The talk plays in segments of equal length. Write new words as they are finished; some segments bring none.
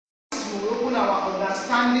you will open our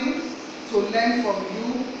understanding to learn from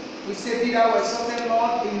you. We say, be thou exalted,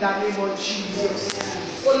 Lord, in the name of Jesus.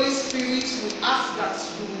 Holy Spirit, we ask that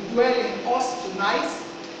you will dwell in us tonight,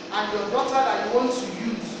 and your daughter that you want to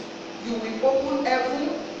use, you will open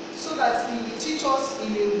heaven so that you will teach us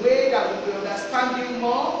in a way that we will understand you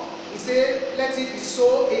more. We say, let it be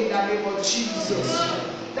so in the name of Jesus.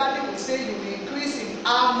 Daddy, we say you will increase in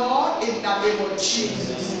armor in the name of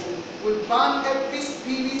Jesus. We ban every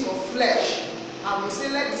spirit of flesh, and we say,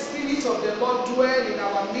 let the Spirit of the Lord dwell in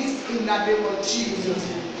our midst in the name of Jesus.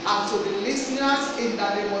 And to the listeners in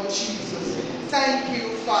the name of Jesus. Thank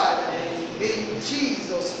you, Father. In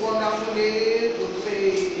Jesus' wonderful name we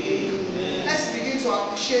pray. Amen. Let's begin to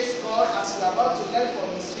appreciate God as we are about to learn from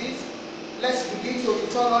His feet. Let's begin to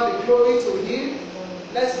return all the glory to Him.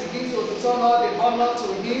 Let's begin to return all the honor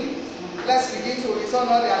to Him. Let's begin to return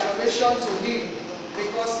all the adoration to Him,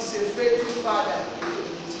 because He's a faithful Father.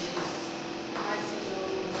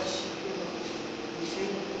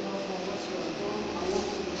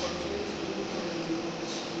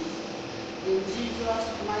 In Jesus'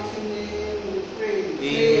 mighty name we pray.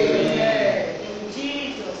 Amen. In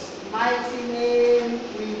Jesus' mighty name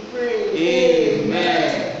we pray.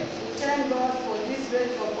 Amen. We thank God for this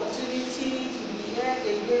great opportunity to be here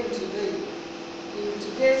again today in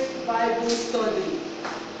today's Bible study.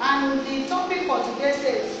 And the topic for today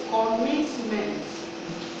says commitment.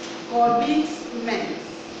 Commitment.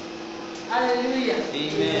 Hallelujah.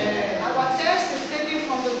 Amen. Our text is taken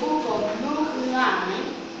from the book of Luke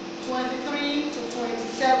 9. 23 to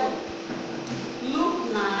 27.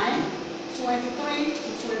 Luke 9, 23 to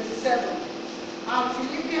 27. And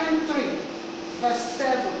Philippians 3, verse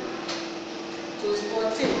 7 to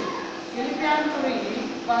 14. Philippians 3,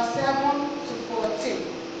 verse 7 to 14.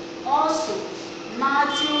 Also,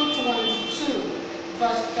 Matthew 22,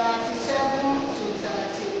 verse 37 to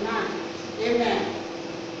 39. Amen.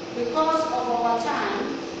 Because of our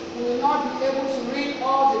time, we will not be able to read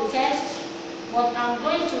all the texts, but I'm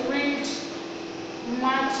going to read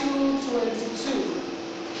Matthew 22.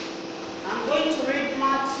 I'm going to read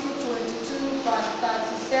Matthew 22, verse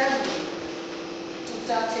 37 to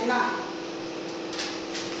 39.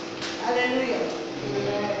 Hallelujah.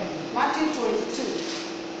 Amen. Matthew 22,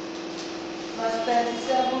 verse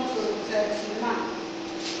 37 to 39.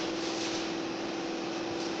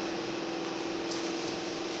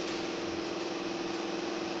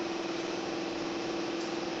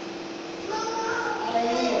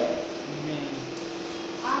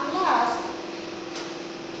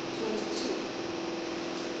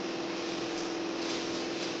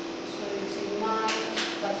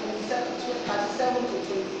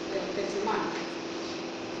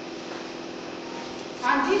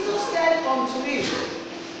 And Jesus said unto him,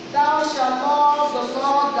 Thou shalt love the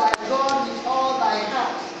Lord thy God with all thy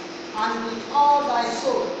heart, and with all thy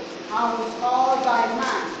soul, and with all thy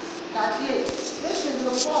mind. That is, this is the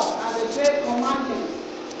first and the great commandment.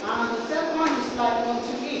 And the second is like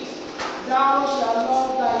unto it, Thou shalt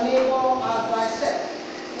love thy neighbor as thyself.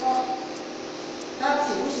 Well, that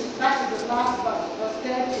is the last verse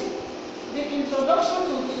 30. The introduction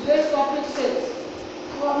to today's topic says,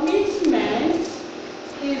 commitment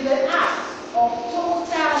is the act of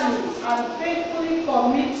totally and faithfully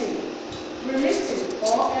committing, releasing,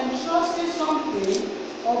 or entrusting something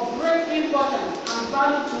of great importance and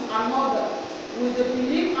value to another with the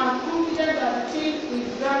belief and confidence that the thing is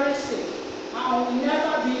very safe and will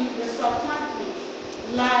never be disappointed,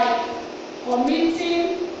 like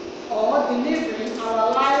committing or delivering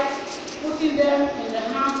our lives, putting them in the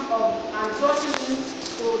hands of and trusting Him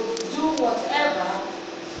to do whatever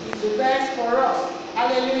is the best for us.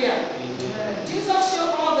 Hallelujah. Amen. Jesus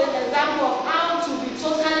showed us the example of how to be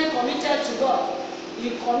totally committed to God.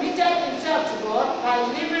 He committed himself to God by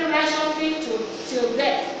living righteously till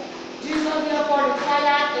death. Jesus therefore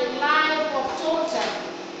required a life of total,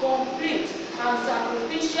 complete, and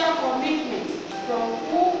sacrificial commitment from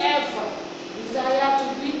whoever desired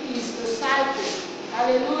to be his disciple.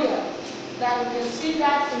 Hallelujah. That you can see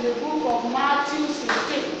that in the book of Matthew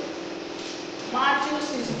 16. Matthew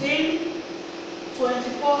 16,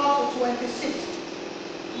 24 to 26.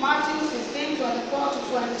 Matthew 16, 24 to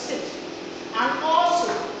 26. And also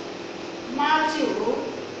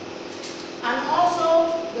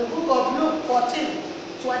the book of Luke 14,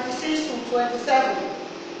 26 to 27.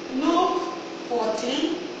 Luke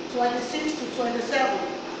 14, 26 to 27.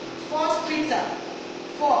 1 Peter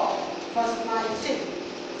 4, verse 19.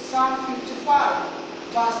 Psalm 55,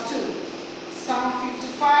 verse 2. Psalm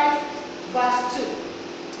 55, verse 2.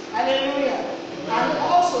 Hallelujah. And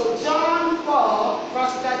also John 4,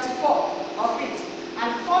 verse 34 of it.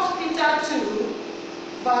 And 1 Peter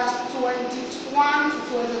 2, verse 21 to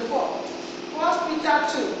 24. 1 Peter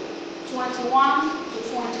 2, 21 to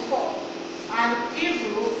 24. And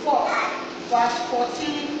Hebrew 4, verse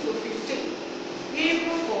 14 to 15.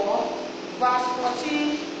 Hebrew 4, verse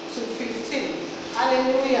 14 to 15.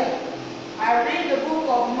 Hallelujah. I read the book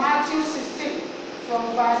of Matthew 16 from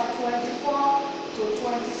verse 24 to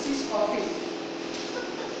 26 of it.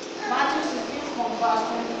 Matthew 16 from verse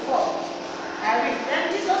 24. I read, then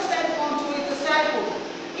Jesus said unto his disciples,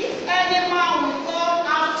 if any man will come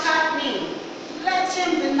after me, let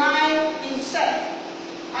him deny himself.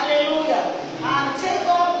 Hallelujah. And take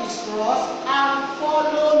up his cross and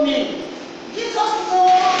follow me. Jesus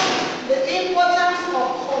knows the importance of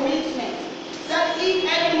commitment. That if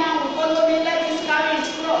any man will follow me, let him carry his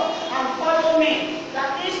cross and follow me.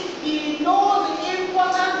 That is, he knows the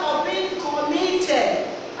importance of being committed.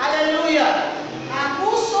 Hallelujah. And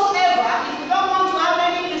whosoever, if we don't want to have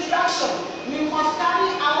any distraction, we must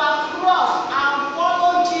carry our cross and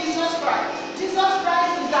follow Jesus Christ. Jesus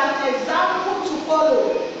Christ is an example to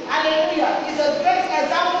follow. Hallelujah. He's a great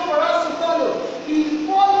example for us to follow. He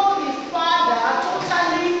followed his Father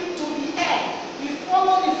totally to the end. He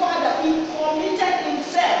followed the Father. He committed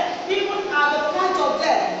himself. Even at the point of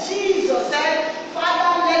death, Jesus said,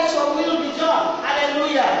 Father, let your will be done.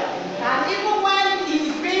 Hallelujah. And even when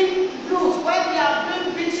he's being bruised, when they are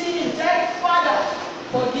being beaten, he said, Father,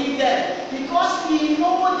 forgive them. Because he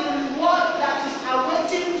knows the reward that is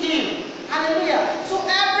awaiting him. Hallelujah. So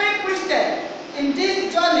every Christian in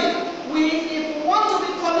this journey, if we want to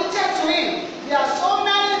be committed to him, there are so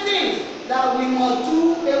many things that we must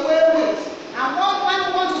do away with. And when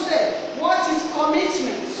we want to say, what is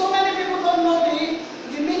commitment? So many people don't know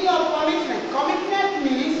the meaning of commitment. Commitment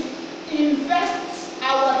means invest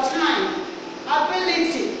our time,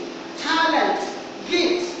 ability, talent,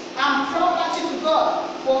 gifts, and property to God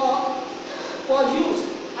for use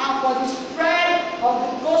and for the spread of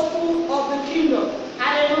the gospel of the kingdom.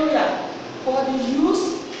 Hallelujah. For the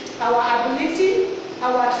use, our ability,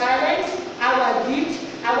 our talent, our gift,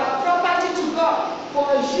 our property to God,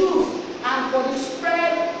 for use and for the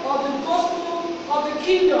spread of the gospel of the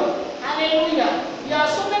kingdom. Hallelujah. There are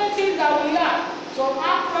so many things that we have. Some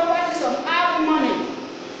have property, some have money.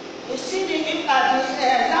 You see the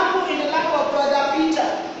example in the life of Brother Peter.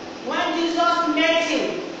 When Jesus met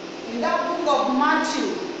him in that book of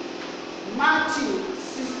Matthew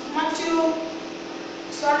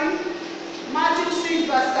 6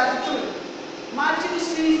 verse 33. Matthew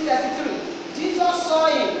 6:33. Jesus saw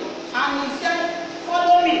him and he said,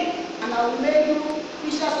 follow me and I will make you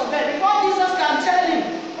fishers of men. Before Jesus can tell him,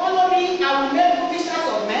 follow me, I will make you fishers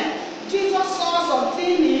of men, Jesus saw something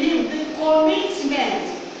in him, the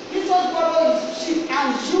commitment. Jesus borrowed his sheep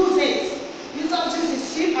and used it. Jesus used his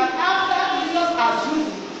sheep, and after Jesus has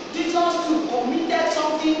used it, Jesus too committed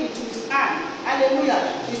something into his hand. Hallelujah.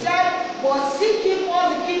 He said, but seek ye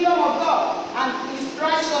first the kingdom of God and his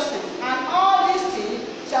righteousness, and all these things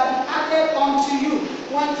shall be added unto you.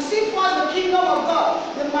 When you seek first the kingdom of God,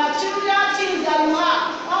 the material things that you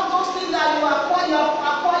have, all those things that you acquire,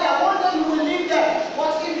 one day you will leave them.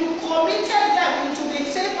 But if you committed them into the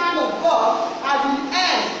safe hand of God, at the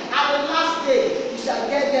end, at the last day, you shall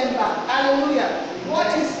get them back. Hallelujah.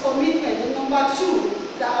 What is commitment? And number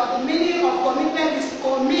 2, the meaning of commitment is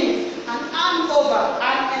commit and hand over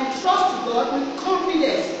and entrust to God with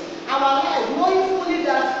confidence our life, knowing fully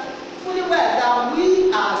well that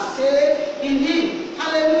we are saved in Him.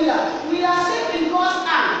 Hallelujah. We are saved in God's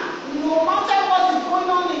hand. No matter what is going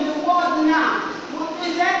on in the world now,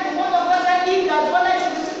 is that the word of God said, he that dwelleth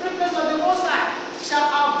in the secret place of the Most High shall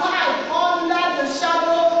abide under the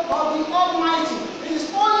shadow of the Almighty. It is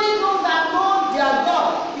only those that know their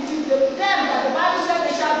God. It is them that the Bible said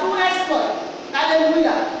they shall do exploit.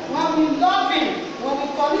 Hallelujah. When we love Him, when we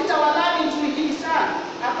commit our life into His hand,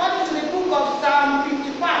 according to the book of Psalm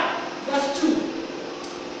 55, verse 2.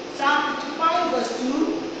 Psalm 55, verse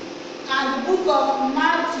 2, and the book of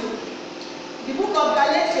Matthew, the book of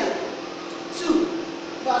Galatians 2,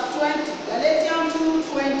 verse 20. Galatians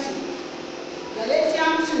 2:20.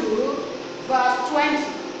 Galatians 2, verse 20.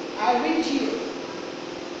 I read here.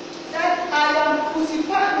 That I am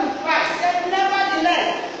crucified with Christ. That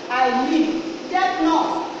nevertheless I live. Yet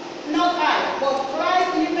not I, but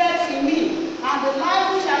Christ liveth in me. And the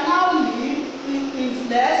life which I now live in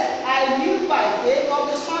flesh, I live by faith of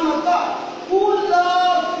the Son of God, who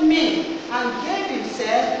loved me and gave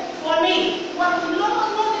Himself for me. When we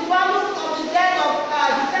know the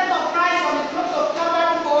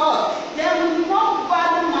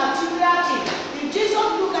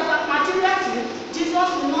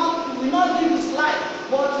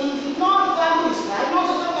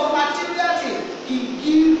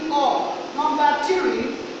Number 3,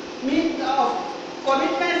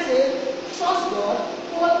 commitment says, trust God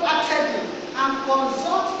wholeheartedly and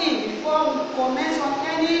consult Him before we commence on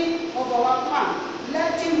any of our plan.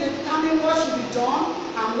 Let Him determine what should be done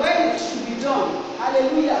and when it should be done.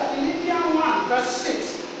 Hallelujah. Philippians 1 verse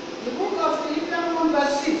 6. The book of Philippians 1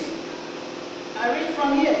 verse 6. I read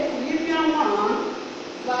from here. Philippians 1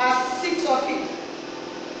 verse 6 of it.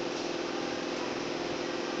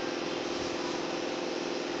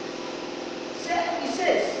 It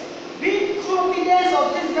says, being confident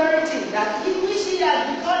of this very thing, that He which He has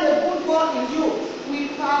begun a good work in you, will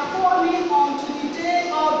perform it unto the day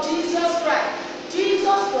of Jesus Christ.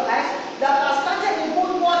 Jesus Christ, that has started a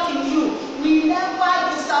good work in you, will never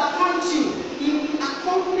disappoint you. He will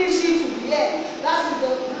accomplish it to the end. That is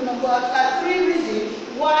the number 3 reason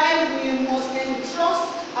why we must entrust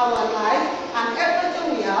our life and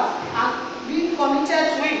everything we have and be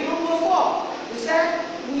committed to Him. Number 4, He said,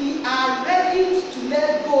 we are ready to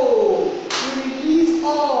let go. We release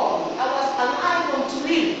all. Our life unto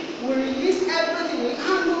Him. We release everything. We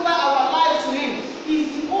hand over our life to Him. He's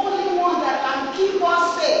the only one that can keep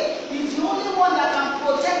us safe. He's the only one that can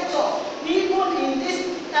protect us. Even in this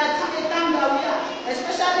time that we are,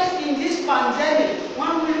 especially in this pandemic,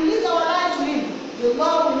 when we release our life to Him, the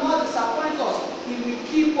Lord will not disappoint us. He will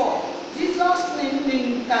keep us. Jesus, in the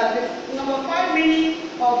number 5 meaning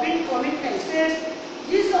of being commitment, says,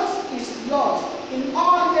 Jesus is Lord in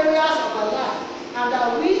all areas of our life, and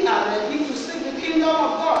that we are ready to seek the kingdom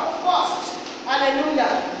of God first.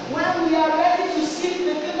 Hallelujah. When we are ready to seek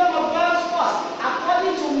the kingdom of God first,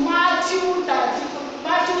 according to Matthew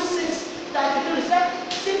 6:32, it said,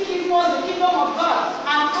 seek ye first the kingdom of God,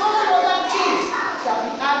 and all other things shall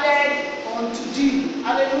be added unto thee.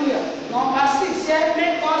 Hallelujah. Number 6 said,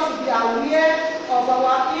 make us be aware of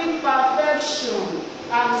our imperfection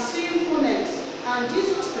and sinfulness. And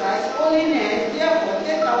Jesus Christ, holiness, therefore,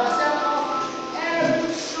 take ourselves off every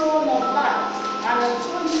throne of life and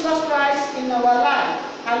enthrone Jesus Christ in our life.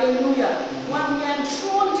 Hallelujah. When we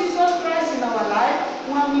enthrone Jesus Christ in our life,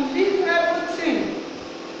 when we leave everything,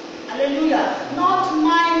 hallelujah, not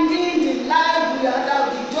minding the life we are,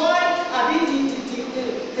 the joy,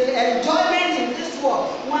 the enjoyment in this world,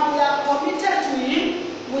 when we are committed to Him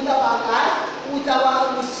with our life, with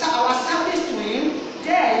our service to Him,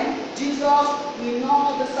 then Jesus will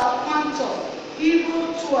not disappoint us.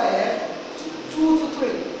 Hebrews 12, 2-3.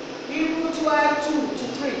 Hebrews 12,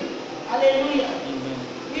 2-3. Hallelujah. Amen.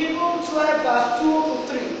 Hebrews 12, verse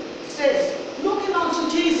 2-3 says, looking unto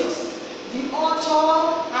Jesus, the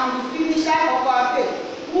author and the finisher of our faith,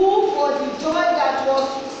 who for the joy that was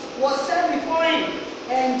set before Him,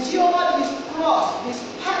 endured His cross,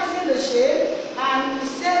 despising the shame, and He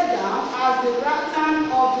sat down at the right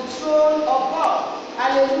hand of the throne of God.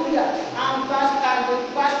 Hallelujah. And verse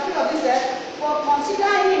 3 of this says, for consider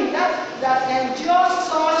Him that endures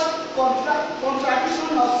such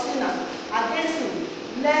contradiction of sinners against Him,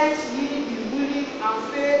 lest ye be weary and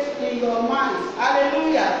faint in your minds.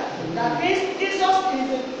 Hallelujah. That means Jesus is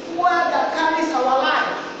the fuel that carries our life.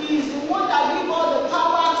 He is the one that gives us the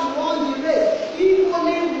power to run the race. If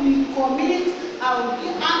only we commit and we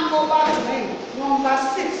hand over to Him. Number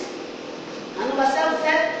 6. And number 7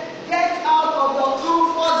 said, get out of the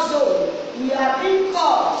comfort zone. We are being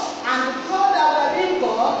called, and the call that we are being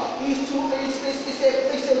called is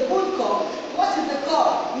a good call. What is the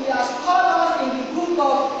call? He has called us in the book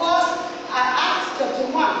of Acts chapter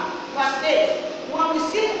 1, verse 8. When we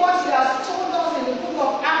see what He has told us in the book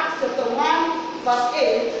of Acts chapter 1, verse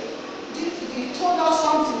 8, He told us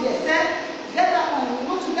something there. He said, get out, when we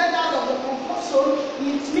want to get out of the comfort zone,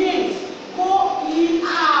 it means go ye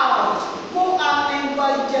out, go and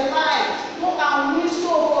evangelize, go and win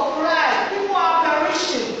soul for Christ. People are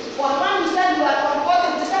perishing. But when you said you are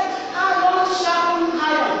comforted, they said, iron sharpen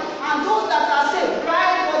iron. And those that are saved,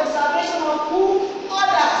 cry for the salvation of who?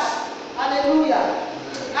 Others. Hallelujah.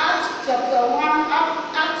 Acts chapter 1,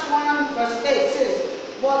 Acts 1, verse 8 says,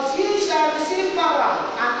 but ye shall receive power,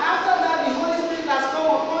 and after that the Holy Spirit has come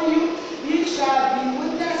upon you, ye shall be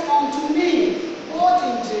witness unto me, both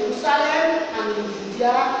in Jerusalem and in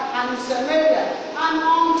Judea and in Samaria, and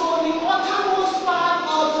unto the uttermost part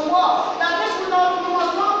of the world. That means we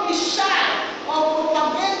must not be shy of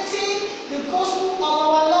propagating the gospel of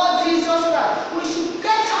our Lord Jesus Christ. We should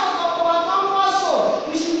get out of our comfort zone.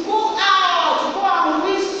 We should go out, go and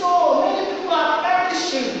win souls. Many people are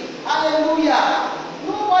perishing. Hallelujah.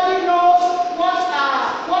 Nobody knows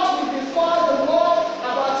what we've been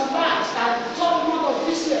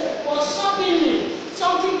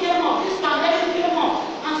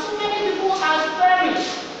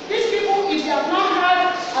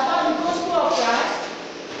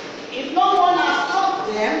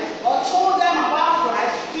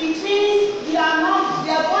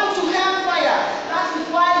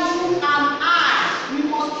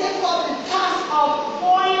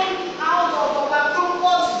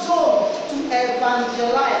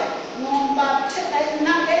evangelize. Number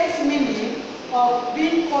 8 meaning of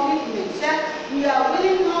being commitment. We are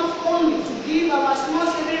willing not only to give our small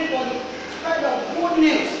saving for the spread of good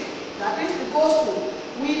news, that is the gospel.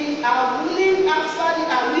 We are willing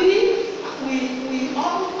we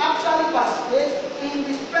all actually participate in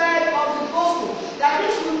the spread of the gospel. That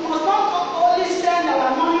is, we must not only send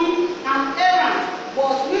our money and errand,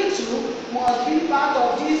 but we too must be part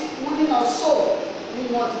of this winning of soul. We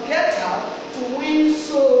must get out to win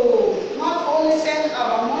soul. Not only send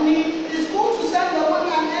our money. It is good to send your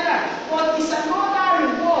money and errand, but it's another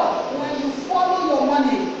reward when you follow your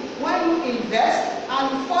money, when you invest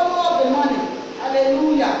and you follow up the money.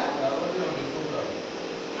 Hallelujah.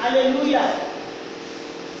 Hallelujah.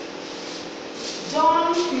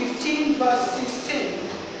 John 15 verse 16.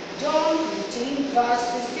 John 15 verse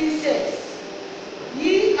 16 says,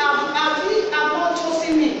 Ye have not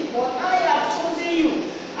chosen me, but I have chosen you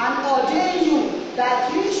and ordained you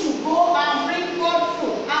that you should go and bring forth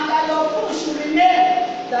fruit, and that your fruit should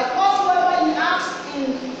remain, that whatsoever you ask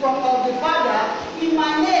of the Father in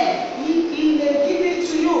my name, he may give it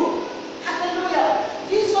to you. Hallelujah.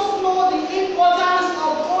 Jesus knows the importance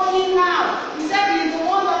of going now. He said he is the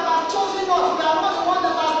one that has chosen us. We are not the one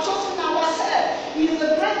that has chosen ourselves. It is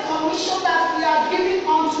the great commission that we are giving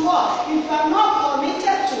unto us. If you are not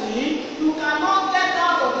committed to it, you cannot get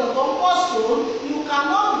out of your comfort zone. You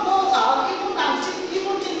cannot go out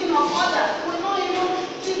even thinking of others. You will not even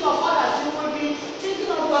think of others. You will be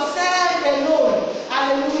thinking of yourself alone.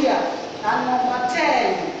 Hallelujah. And number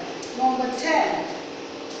 10.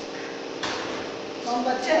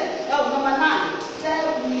 Number 9,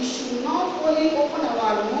 said we should not only open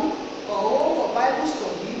our room or home for Bible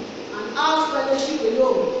study and house fellowship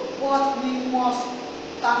alone, but we must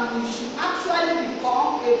and we should actually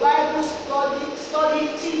become a Bible study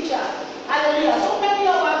teacher. Hallelujah. So many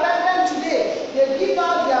of our brethren today, they give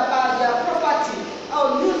out their property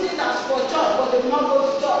or use it as for church, but they will not go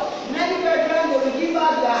to church. Many brethren, they will give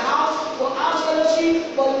out their house for house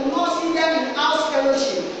fellowship, but you will not see them in house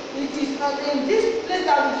fellowship. It is in this place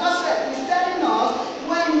that we just read, it's telling us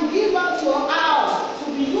when you give out your house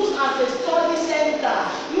to be used as a study center,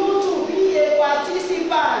 you to be a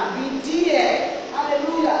participant, be there.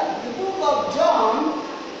 Hallelujah. The book of John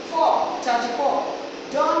 4:34.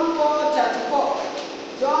 John 4:34.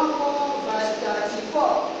 John 4 verse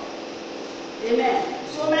 34. Amen.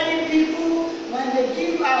 So many people, when they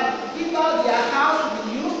give out their house to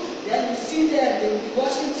be used, then you see them, they will be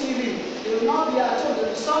watching TV. They will not be at home, they will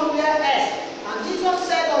be somewhere else. And Jesus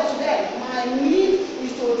said unto them, my need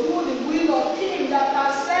is to do the will of him that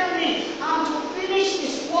has sent me and to finish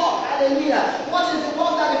his work. Hallelujah. What is the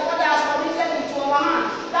work that the Father has committed into our hand?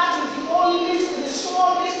 That is the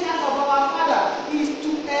sole business of our Father, is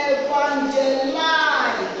to evangelize,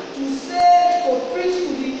 to save, to preach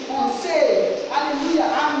to the unsaved. Hallelujah.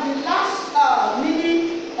 And the last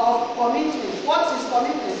meaning of commitment. What is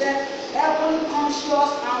commitment? Then heavenly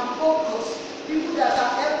conscious and focused. People that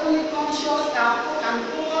are heavenly conscious and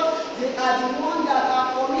focused, they are the ones that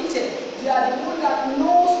are committed. They are the ones that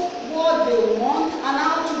knows what they want and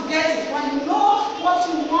how to get it. When you know what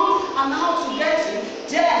you want and how to get it,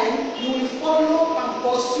 then you will follow and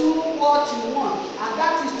pursue what you want. And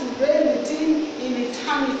that is to reign with him in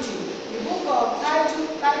eternity. The book of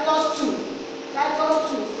Titus 2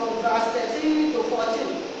 from verse 13 to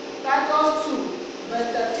 14. Titus 2 verse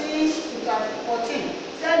 13 to 14.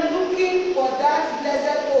 Said, looking for that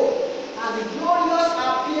blessed hope and the glorious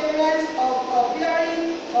appearing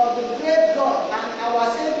of the great God and our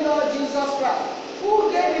Savior Jesus Christ,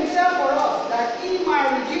 who gave himself for us, that he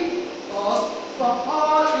might redeem us from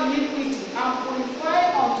all iniquity and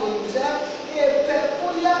purify unto himself a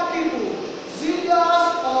peculiar people,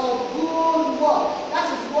 zealous of good work. That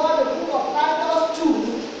is what the book of Titus 2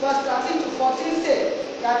 verse 13 to 14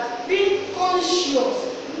 says. That being conscious,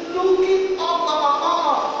 looking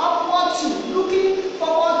looking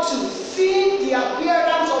forward to seeing the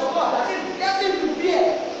appearance of God. That is getting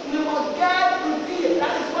prepared. We must get prepared.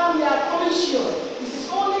 That is why we are conscious. It is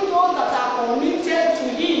only those that are committed to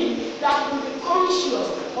him that will be conscious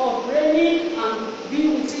of reigning and be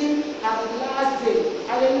with him at the last day.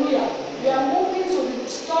 Hallelujah. We are moving to the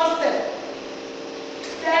third step.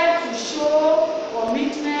 Step to show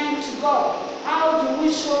commitment to God. How do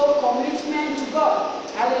we show commitment to God?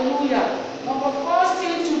 Hallelujah. Number first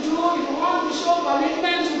thing to do if you want to show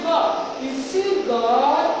commitment to God is seek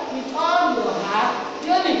God with all your heart,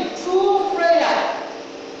 daily, through prayer.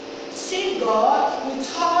 Seek God with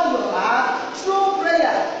all your heart through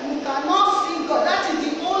prayer. You cannot seek God. That is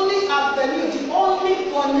the only avenue, the only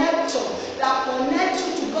connector that connects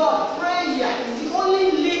you to God. Prayer is the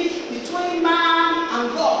only link between man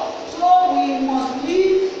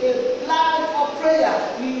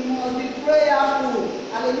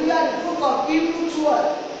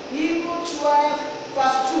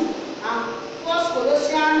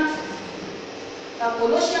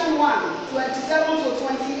Colossians 1:27 to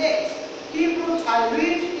 28. I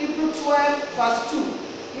read Hebrews 12, verse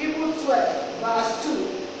 2. Hebrews 12, verse 2.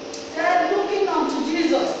 Said, looking unto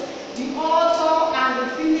Jesus, the author and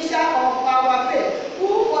the finisher of our faith, who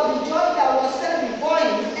for the joy that was set before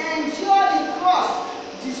him endured the cross,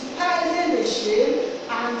 despising the shame,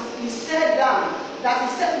 and he sat down,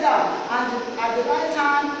 and at the right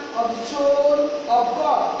hand of the throne of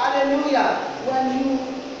God. Hallelujah. When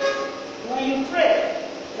you pray,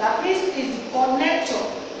 that this is the connector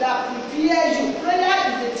that prepares you. Prayer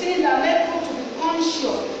is the thing that makes you to be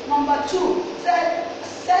conscious. Number 2, set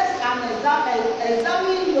and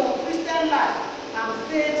examine your Christian life and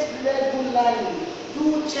faith regularly. Do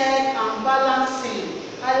check and balancing.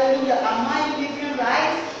 Hallelujah. Am I living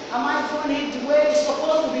right? Am I doing it the way it's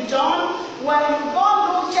supposed to be done? When you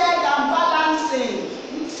don't do check and balancing,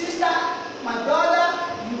 sister, my brother,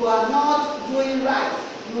 you are not doing right.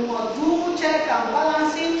 You must do check and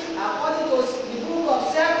balancing according to the book of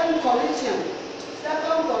 2 Corinthians. 2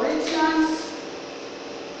 Corinthians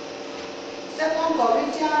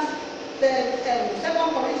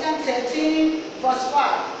 13, verse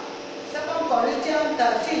 5. 2 Corinthians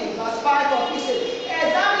 13, verse 5 of it says,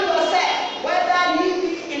 examine yourself whether ye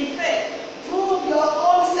be in faith. Prove your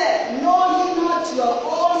own self. Know ye not your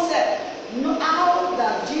own self. Know how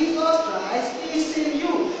that Jesus Christ is in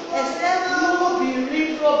you, except you be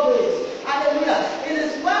reprobate. Hallelujah. It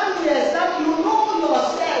is when we examine, you know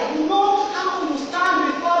yourself, you know how you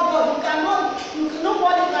stand before God.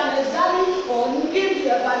 Nobody can examine or give the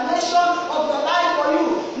evaluation of your life for you.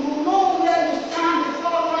 You know where you stand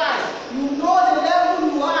before Christ. You know the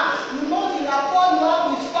level you are. You know the rapport you have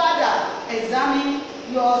with Father. Examine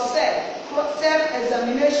yourself.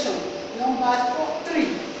 Self-examination. Number 3.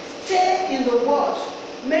 Stay in the Word.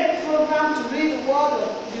 Make program to read the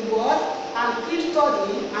Word, and keep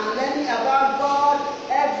studying and learning about God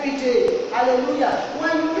every day. Hallelujah.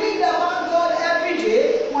 When you read about God every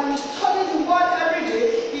day, when you study the Word every day,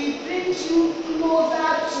 it brings you closer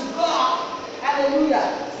to God. Hallelujah.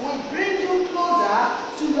 When it brings you closer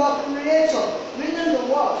to your Creator, reading the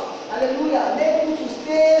Word. Hallelujah. Make you to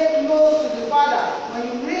stay close to the Father. When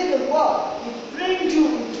you read the Word, it brings you,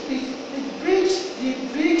 it bridges the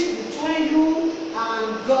bridge between you and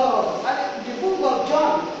God. The book of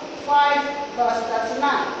John 5, verse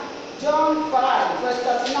 39. John 5, verse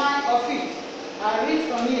 39 of it. I read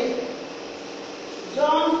from here.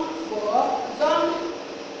 John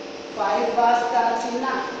 5, verse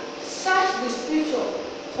 39. Search the scripture,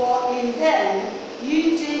 for in them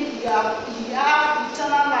ye think ye have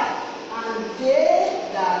eternal life, and they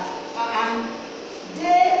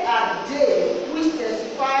are they which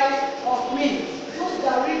testify of me. Those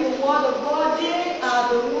that read the word of God, they are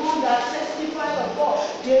the ones that testify of God.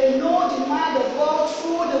 They know the mind of God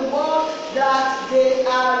through the word that they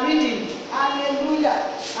are reading. Hallelujah.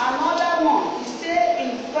 Another one is stay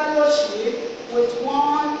in fellowship with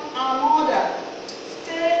one another.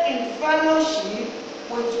 Stay in fellowship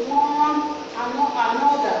with one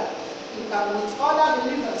another. You can with other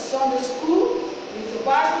believers, Sunday school, in the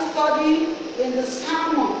Bible study, in the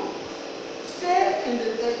sermon. Stay in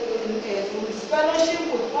fellowship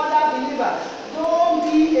with other believers. Don't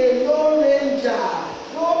be a lone ranger.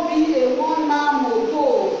 Don't be a one-man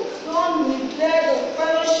moto. Don't neglect the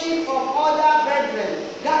fellowship of other brethren.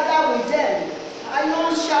 Gather with them.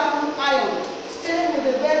 Iron sharpen iron. Stay with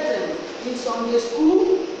the brethren in Sunday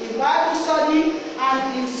school, in Bible study,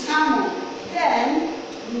 and in sermon. Then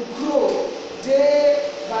you grow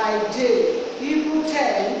day by day. Hebrews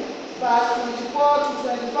 10, verse 24 to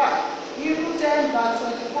 25. Hebrews 10, verse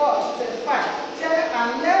 24 to 25.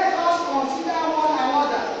 And let us consider one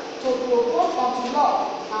another to provoke unto love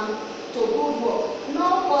and to good work,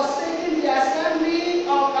 not forsaking the assembly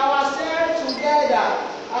of ourselves together,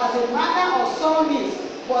 as the manner of some is,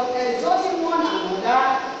 but exhorting one another,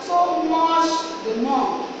 so much the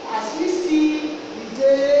more, as we see the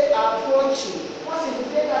day approaching. What is the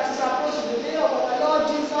day that is approaching? The day of our Lord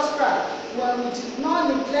Jesus Christ, when we did not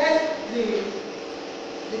neglect the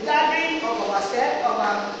gathering of ourselves, of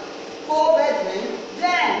our co-brethren,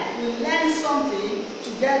 then we learn something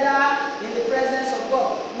together in the presence of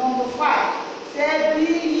God. Number 5, say,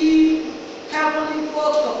 be ye heavenly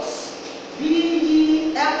focused. Be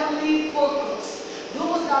ye heavenly focused.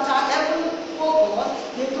 Those that are heavenly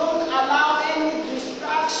focused, they don't allow any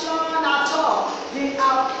distraction at all. They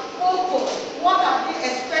are focused. What are they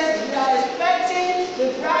expecting? They are expecting the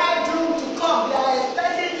bridegroom to come. They are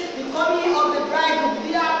expecting the coming of the bridegroom.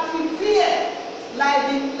 They are prepared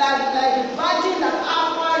like the virgin that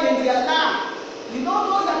have oil in their lamp. You know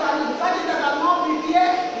those that are the virgin that are not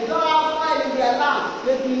prepared, they don't have oil in their lamp.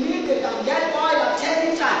 They believe they can get oil at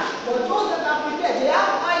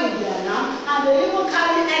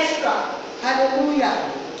Hallelujah.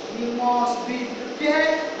 We must be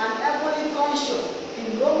prepared and heavily conscious.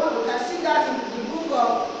 In Romans, we can see that in the book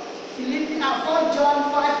of Philippians, 4 John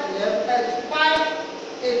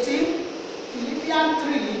 5:18, Philippians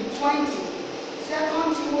 3:20,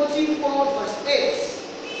 2 Timothy 4:8,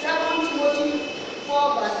 2 Timothy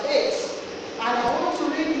 4:8. And I want to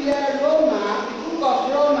read here Romans, the book of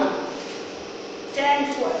Romans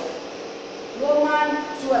 10:12. Romans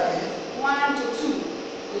 12:1-2.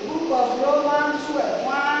 The book of Romans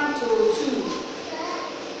 12:1-2.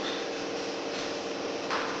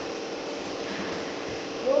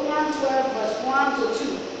 Romans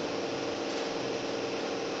 12:1-2.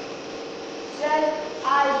 Said,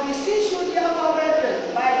 I beseech you, therefore, brethren,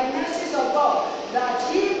 by the mercies of God, that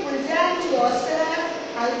ye present yourself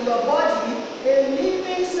and your body a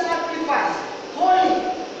living sacrifice, holy,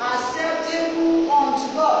 acceptable unto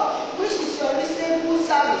God, which is your reasonable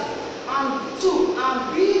service. And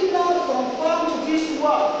be not conformed to this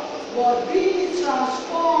world, but be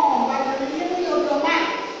transformed by the renewing of your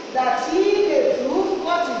mind, that ye may prove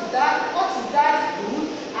what is that good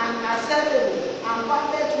and acceptable and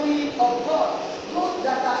perfect will of God. Those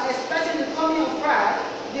that are expecting the coming of Christ,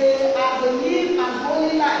 they live an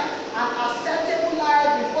holy life, an acceptable life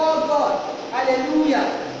before God. Hallelujah.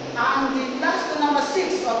 And the last number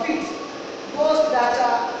 6 of it, those that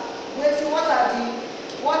are waiting, what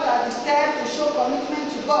are the steps to show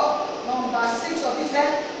commitment to God? Number 6 of it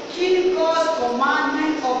said, keep God's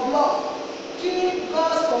commandment of love. Keep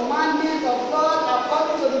God's commandment of God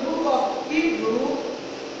according to the book of Hebrews.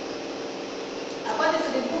 According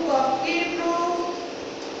to the book of Hebrews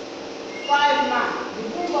 5:9. The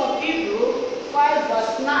book of Hebrews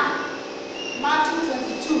 5:9. Matthew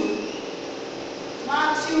 22.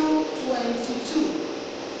 Matthew 22.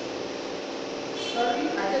 Sorry,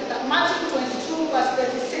 I did that. Matthew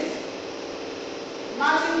 22:36.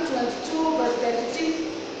 Matthew 22:36.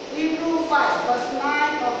 Hebrews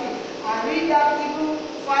 5:9 of it. I read that Hebrews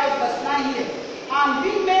 5:9 here. And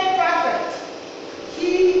be made perfect.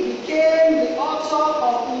 He became the author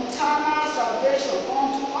of eternal salvation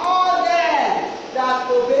unto all them that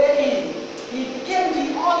obey him. He became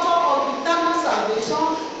the author of eternal salvation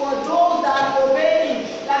for those that obey him.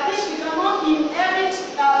 That means we cannot inherit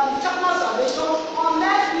eternal salvation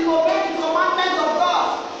unless we obey the commandments of God.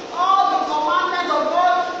 All the commandments of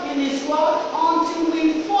God in his word, until we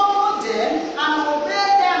follow them and obey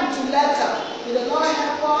them to letter. May the Lord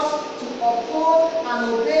help us to uphold and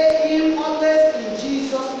obey him always in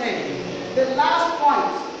Jesus' name. The last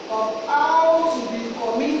point of how to be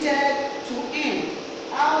committed to him,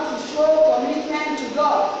 how to show commitment to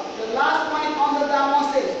God. The last point under that one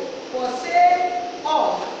says, forsake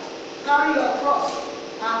all, carry your cross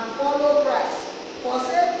and follow Christ.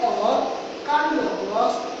 Forsake all, carry your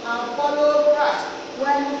cross and follow Christ.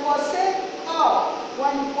 When you forsake all,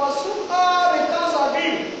 when you pursue all because of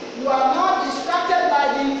him, you are not distracted by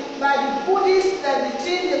the Buddhist, the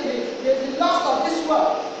lust of this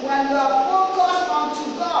world. When you are focused unto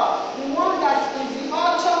God, the one that is the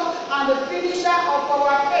author and the finisher of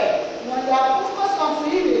our faith, when you are focused unto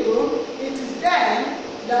him alone, it is then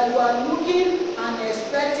that you are looking and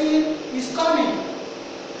expecting his coming.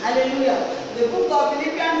 Hallelujah. The book of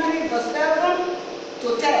Philippians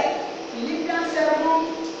 3:7-10. Philippians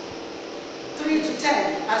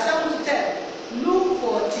 7:3-10. Luke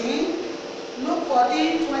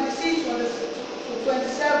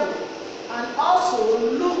 14:26-27. And also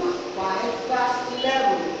Luke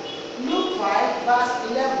 5:11. Luke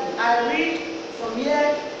 5:11. I read from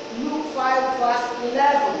here, Luke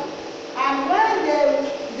 5:11. And when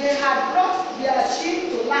they had brought their sheep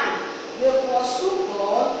to land, they forsook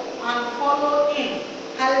all and followed him.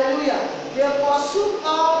 Hallelujah. They forsook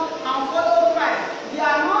all and followed Christ. They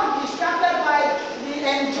are not distracted by the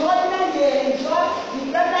enjoyment they enjoy, the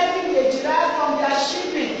benefit they derive from their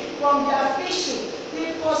shipping, from their fishing.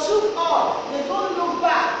 They forsook all. They don't look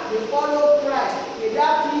back. They follow Christ. May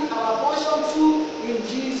that be our portion too in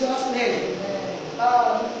Jesus' name.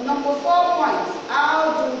 Number 4 point.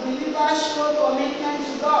 How do believers show commitment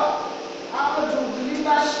to God? How do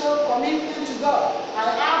believers show commitment to God? I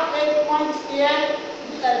have 8 points here.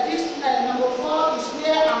 Number 4 is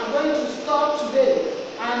where I'm going to stop today.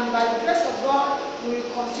 And by the grace of God, we will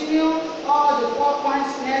continue all the 4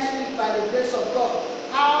 points next week by the grace of God.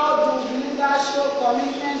 How do believers show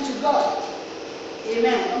commitment to God?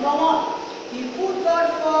 Amen. Number 1, he put God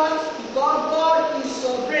first because God is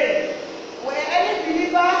sovereign. Where any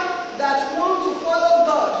believer that wants to follow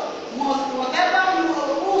God must, whatever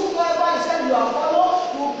whosoever he said you are following,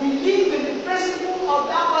 you believe in the principle of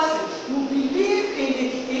that person. You believe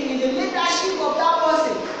in the leadership of that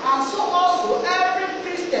person. And so also every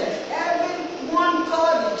Christian, everyone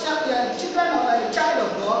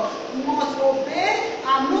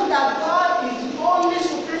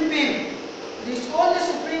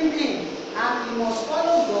must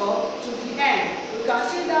follow God to the end. You can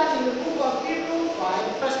see that in the book of Hebrews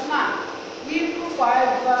 5, verse 9. Hebrews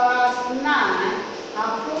 5, verse 9,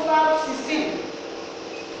 and Proverbs 16.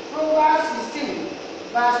 Proverbs 16,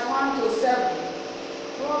 verse 1 to 7.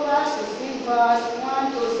 Proverbs 16, verse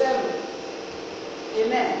 1 to 7.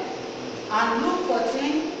 Amen. And Luke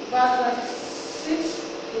 14, verse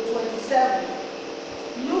 26 to 27.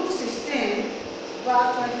 Luke 16,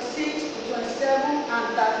 verse 26 to 27 and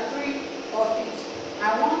 33 of it.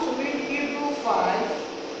 I want to read Hebrews 5,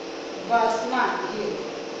 verse 9 here.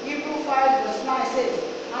 Hebrews 5, verse 9 says,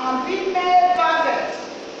 and being made perfect,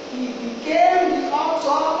 he became the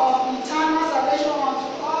author of eternal salvation unto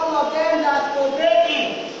all of them that obey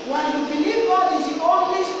him. When you believe God is the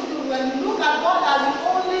only, when you look at God as the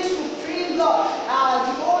only supreme God, as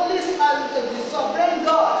the only the sovereign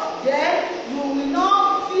God, then you will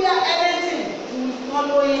not fear anything. You will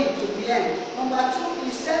follow him to the end. Number 2,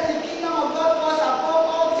 he said the kingdom of God was above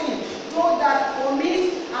all things. Those that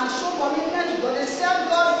commit and show commitment to God, they serve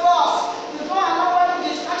God first. Before another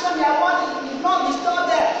distraction, their word is not disturbed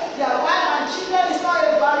them. Their wife and children is not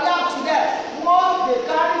a barrier to them. What they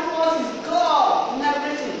carry first is God in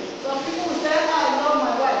everything. Some people will say, I love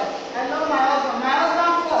my wife, I love my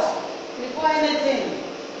husband first, before anything.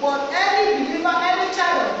 But any believer, any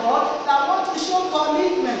child of God that wants to show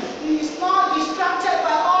commitment, he is not distracted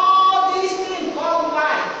by all these things called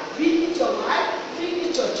life. Be it your life, be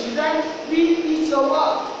it your children, be it your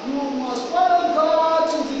work. You must follow God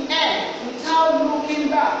to the end without looking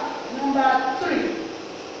back.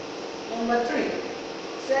 Number 3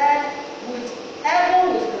 said, with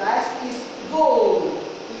heaven with Christ is gold.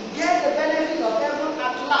 You get the benefit of heaven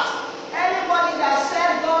at last. Anybody that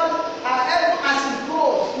said God heaven as his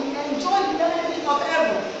goal, we enjoy the benefit of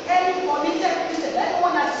heaven. Any committed Christian,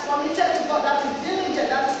 anyone that is committed to God, that is diligent,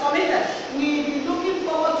 that is committed, we will be looking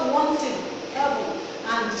forward to one thing, heaven.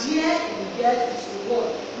 And here we get his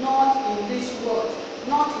reward, not in this world.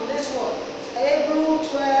 Not in this world. Hebrews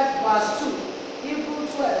 12, verse 2. Hebrews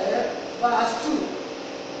 12, verse 2.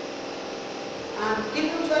 And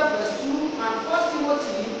Hebrews 12, verse 2, and 1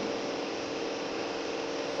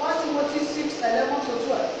 Timothy 6, 11 to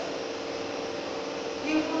 12.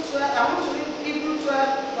 Hebrews 12, I want to read Hebrews 12,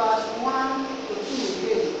 verse 1 to 2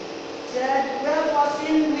 again. Said, wherefore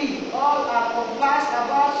seeing we all are compassed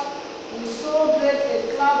about with so great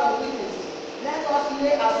a cloud of witnesses, let us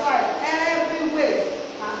lay aside every weight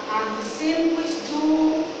and the sin which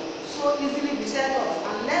do so easily beset us,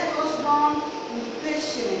 and let us run with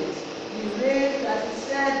patience the race that is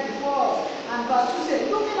set before us. And verse 2 says,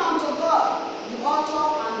 looking unto God, the author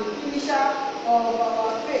and the finisher of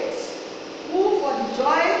our faith, who for the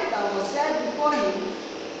joy that was set before him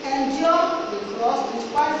endured the cross,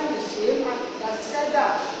 despising the shame that set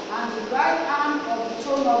down, and the right hand of the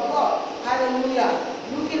throne of God. Hallelujah.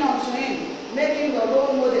 Looking unto him, making your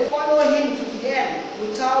role model. Follow him to the end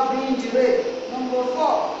without being derailed. Number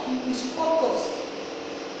 4, he is focused,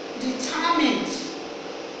 determined,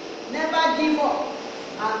 never give up,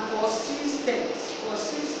 and persistent.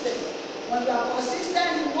 When you are consistent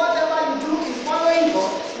in whatever you do in following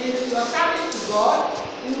God, in your service to God,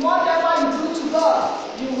 in whatever you do to God,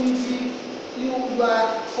 you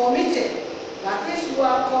are committed. That is, you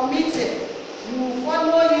are committed. You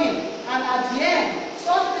follow him, and at the end,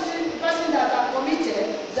 such person that are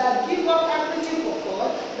committed, that give up everything for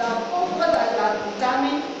God, that focus, that are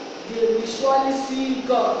determined, they will surely see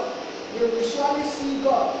God. They will surely see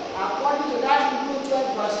God. According to that Hebrews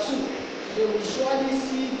 12, verse 2, they will surely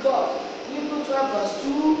see God. Hebrews 12, verse 2,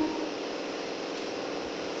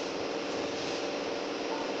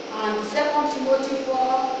 and 2 Timothy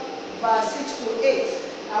 4, verse 6 to 8.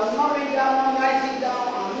 I will not read that one, write it down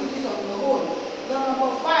and read it on your own. The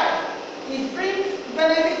number 5, it brings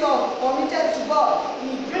benefit of committed to God.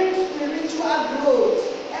 It brings spiritual growth.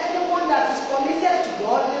 Anyone that is committed to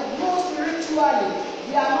God, they grow spiritually.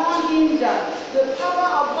 They are not hindered. The power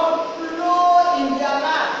of God flows in their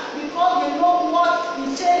life because they know what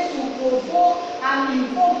it takes to provoke and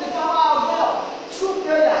invoke the power of God. Through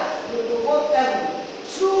prayer, they provoke heaven.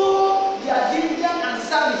 Through their diligence and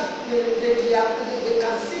service, they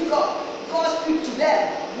can see God. God speaks to them.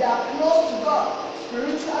 They are close to God.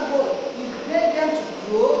 Spiritual growth. It made them to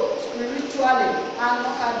grow spiritually. And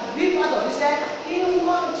a big part of it said,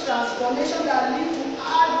 inward transformation that leads to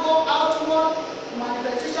outward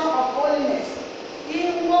manifestation of holiness.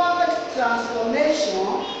 Inward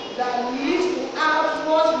transformation that leads to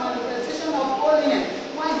outward manifestation of holiness.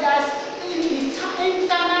 When there is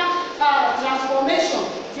internal transformation,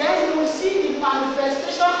 then you will see the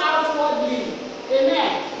manifestation outwardly.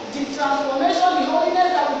 Amen. The transformation, the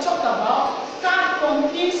holiness that we talk about, starts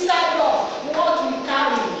from inside us. What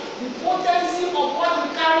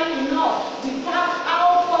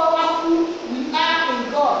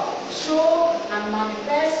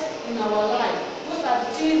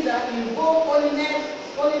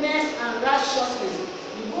holiness and righteousness.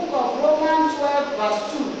 The book of Romans 12 verse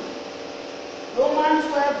 2. Romans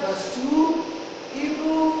 12 verse 2,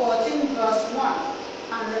 Hebrews 14 verse 1,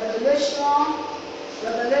 and Revelation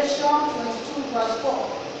 22 verse 4.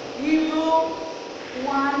 Hebrews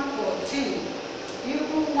 1:14.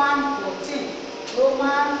 Hebrews 1:14.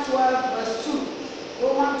 Romans 12 verse 2.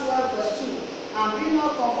 Romans 12 verse 2. And be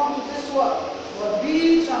not conformed to this world, but be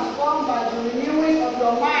transformed by the renewing of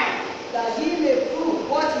your mind, that ye may prove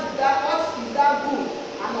what is that good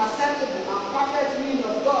and acceptable and perfect will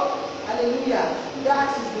of God. Hallelujah. That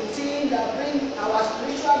is the thing that brings our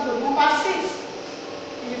spiritual growth. Number 6.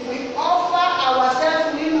 If we offer ourselves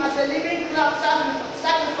to Him as a living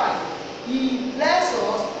sacrifice, He blesses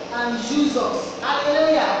us and uses us.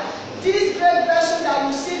 Hallelujah. These great vessels that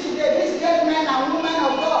you see today, these great men and women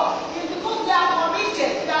of God, it's because they are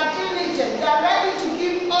committed, they are diligent, they are ready to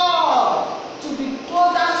give all to be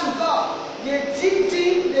closer to God. They dig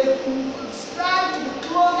deep, they strive to be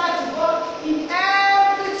closer to God in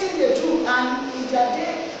everything they do and in their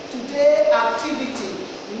day-to-day activity.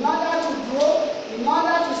 In order to grow, in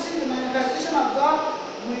order to see the manifestation of God,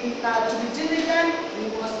 we are to be diligent. We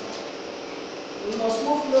must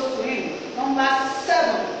move close to Him. Number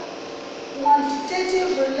 7.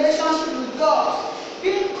 Quantitative relationship with God.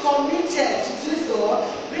 Being committed to this God,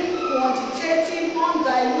 being quantitative,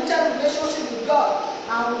 undiluted relationship with God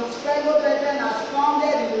and with fellow brethren as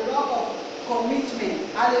founded in the rock of commitment.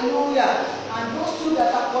 Hallelujah. And those two that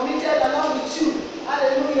are committed along with you,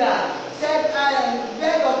 hallelujah, said, I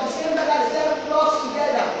beg of the same brother, they said, flocks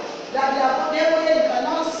together. That they are able, you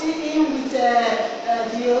cannot see him with the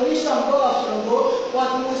original goal of Songo, but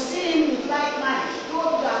you will see him with like mind.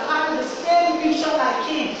 Those that carry the same vision like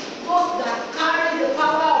him, those that carry the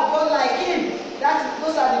power of God like him,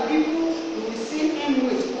 those are the people you will see him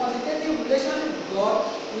with. Quantitative relationship with God,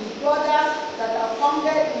 with brothers that are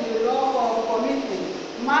founded in the rock of commitment.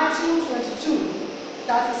 Matthew 22,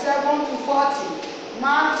 37 to 40.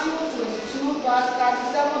 Matthew 22, verse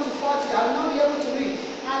 37 to 40. I will not be able to read.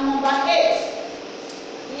 And number 8,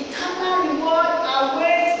 eternal reward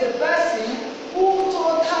awaits the person who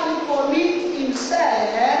totally commits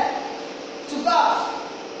himself to God.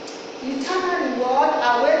 Eternal reward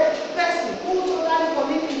awaits the person who totally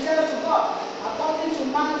commits himself to God. According to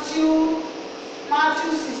Matthew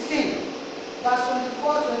 16, verse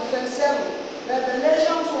 24 to 27.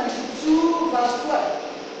 Revelation 22, verse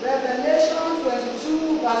 12. Revelation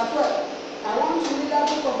 22, verse 12. I want to read that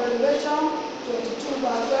book of Revelation 22,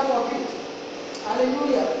 verse 12 of it.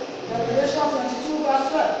 Hallelujah. Revelation 22, verse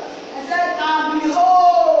 12. And said, and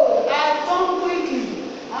behold, I come quickly,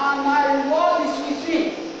 and my reward is with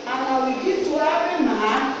me, and I will give to every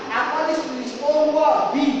man according to his own work.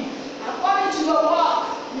 Be according to your work.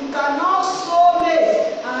 You cannot sow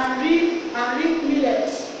maize and reap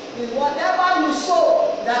millets. With whatever you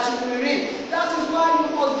sow, that you will reap. That is why you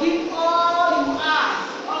must give all you are,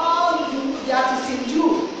 that is in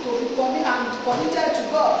you, to be committed to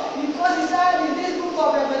God. Because he said in this book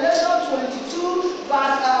of Revelation 22,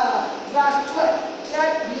 verse 12,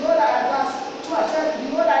 said, behold,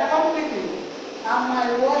 I come quickly, and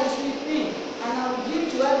my reward is with me, and I will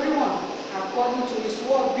give to everyone according to his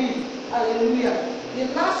work be. Hallelujah.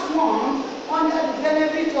 The last one, under the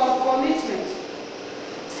benefit of commitment,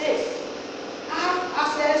 says, have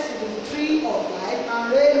access to the tree of life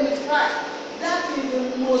and reign with Christ. That is the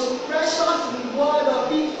most precious reward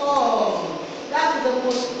of it all. That is the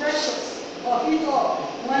most precious of it all.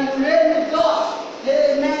 When you reign with God,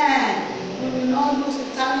 amen, you will not lose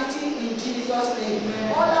eternity in Jesus' name.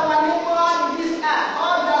 Amen. All our neighbor in this earth,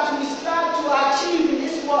 all that we strive to achieve in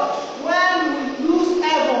this world, when we lose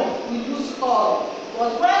heaven, we lose all.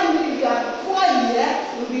 But when we are poor here,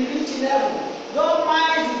 we will be rich in heaven. Don't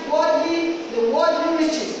mind the worldly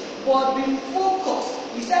riches, but be focused.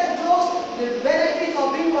 He said the benefit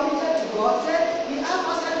of being committed to God, said he has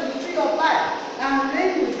access to the tree of life and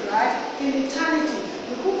reign with Christ in eternity.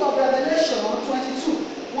 The book of Revelation 22,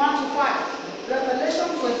 1 to 5. Revelation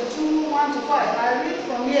 22, 1 to 5. I read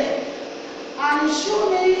from here. And he showed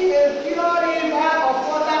me a pure river of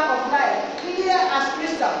water of life, clear as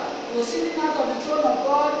crystal, proceeding out of the throne of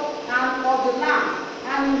God and of the Lamb,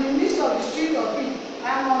 and in the midst of the street of it.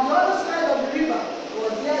 And on the other side of the river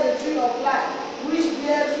was there the tree of life, which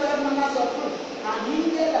bare 12 manner of fruit, and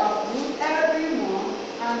yielded her fruit every month,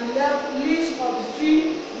 and the leaves of the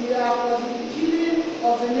tree were for the healing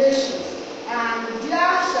of the nations. And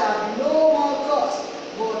there shall be no more curse,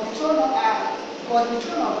 but the throne of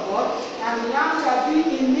God, and the Lamb shall be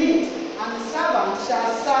in it, and the servant shall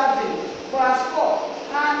serve him. Verse 4.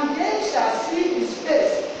 And they shall see his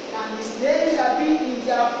face, and and his name shall be in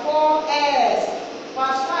their foreheads.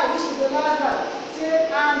 Verse 5, which is the last verse. Say,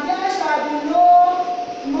 and there shall be no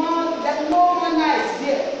more night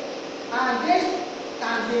there,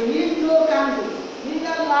 and they need no candle,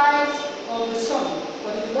 neither light of the sun,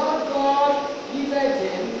 for the Lord God giveth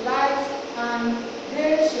them light, and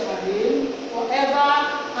they shall reign forever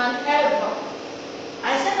and ever.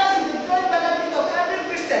 I said that is the great benefit of every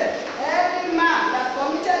Christian, every man that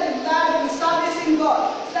committed his life in servicing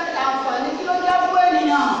God. Said àǹfààní kí ló jẹ́ fún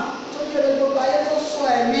ènìyàn tó jẹ́ gbogbo ayé tó sọ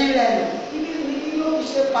ẹ̀mí rẹ̀ nù. Ibi ni yóò fi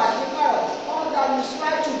ṣe pàṣípàrọ̀. All that you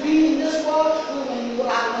strive to be in this world,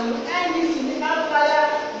 when you end it in the hellfire,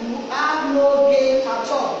 you have no gain at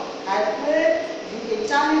all. I pray the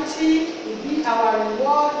eternity will be our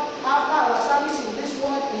reward after our service in this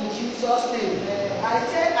world in Jesus' name. I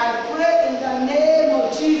said, I pray in the name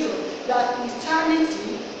of Jesus that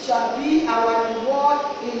eternity shall be our reward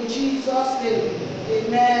in Jesus' name.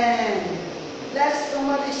 Amen. Let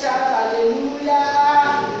somebody shout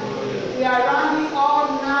hallelujah. We are rounding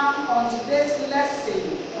up now on today's lesson,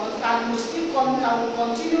 and I will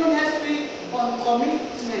continue next week on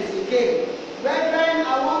commitment again. Brethren,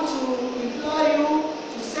 I want to implore you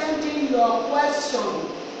to send in your question.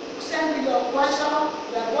 Send in your question.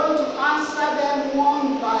 We are going to answer them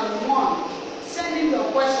one by one. Send in your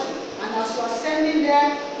question. And as you are sending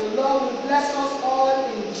them, the Lord will bless us all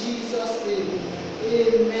in Jesus' name.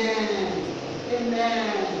 Amen.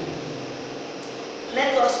 Amen.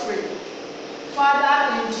 Let us pray.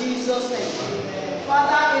 Father, in Jesus' name.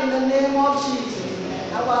 Father, in the name of Jesus.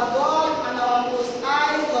 Our God and our most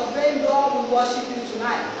high sovereign God, we worship you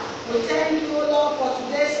tonight. We thank you, Lord, for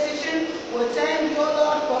today's teaching. We thank you,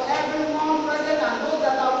 Lord, for everyone present and those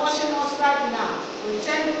that are watching us right now. We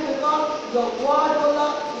thank you because your word, O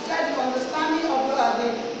Lord, you said the understanding of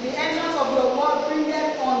the entrance of your word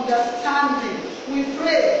bringeth understanding. We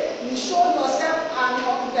pray you show yourself and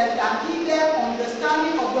give them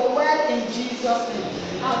understanding of the word in Jesus'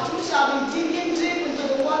 name. Our two shall be digging deep into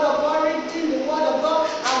the word of God, reading the word of God,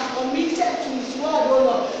 and committed to his word, O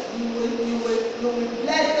Lord. You will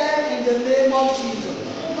bless them in the name of Jesus.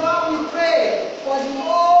 Lord, we pray for the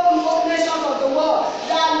whole nations of the world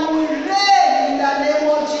that we will reign in the name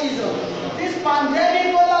of Jesus. This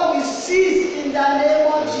pandemic, O Lord, will cease in the name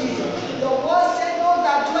of Jesus. Your word said those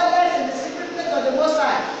that dwell in the secret place of the Most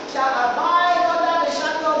High shall abide under the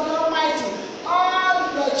shadow of the Almighty.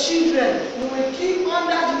 All your children, you will keep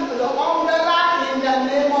under the umbrella in the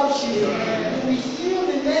name of Jesus. You will heal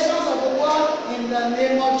the nations of the world in the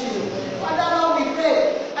name of Jesus. Father, Lord, we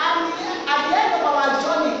pray. And at the end of our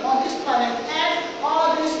journey on this planet Earth,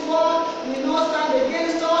 all this world will not stand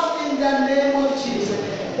against us in the name of Jesus.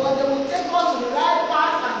 But they will take us to the right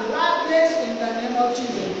path and the right place in the name of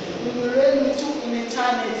Jesus. We will reign with you in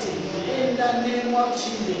eternity in the name of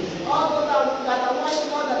Jesus. All those that are watching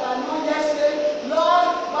us that are not yet saved, Lord,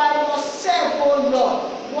 by yourself, oh Lord,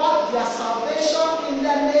 work their salvation in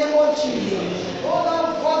the name of Jesus. Oh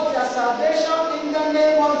Lord, work their salvation in the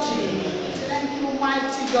name of Jesus. Thank you,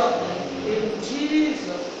 mighty God. In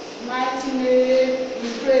Jesus' mighty name we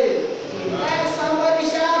pray. Let somebody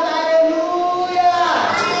shout hallelujah.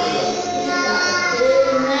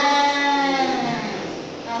 Amen.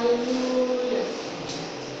 Hallelujah.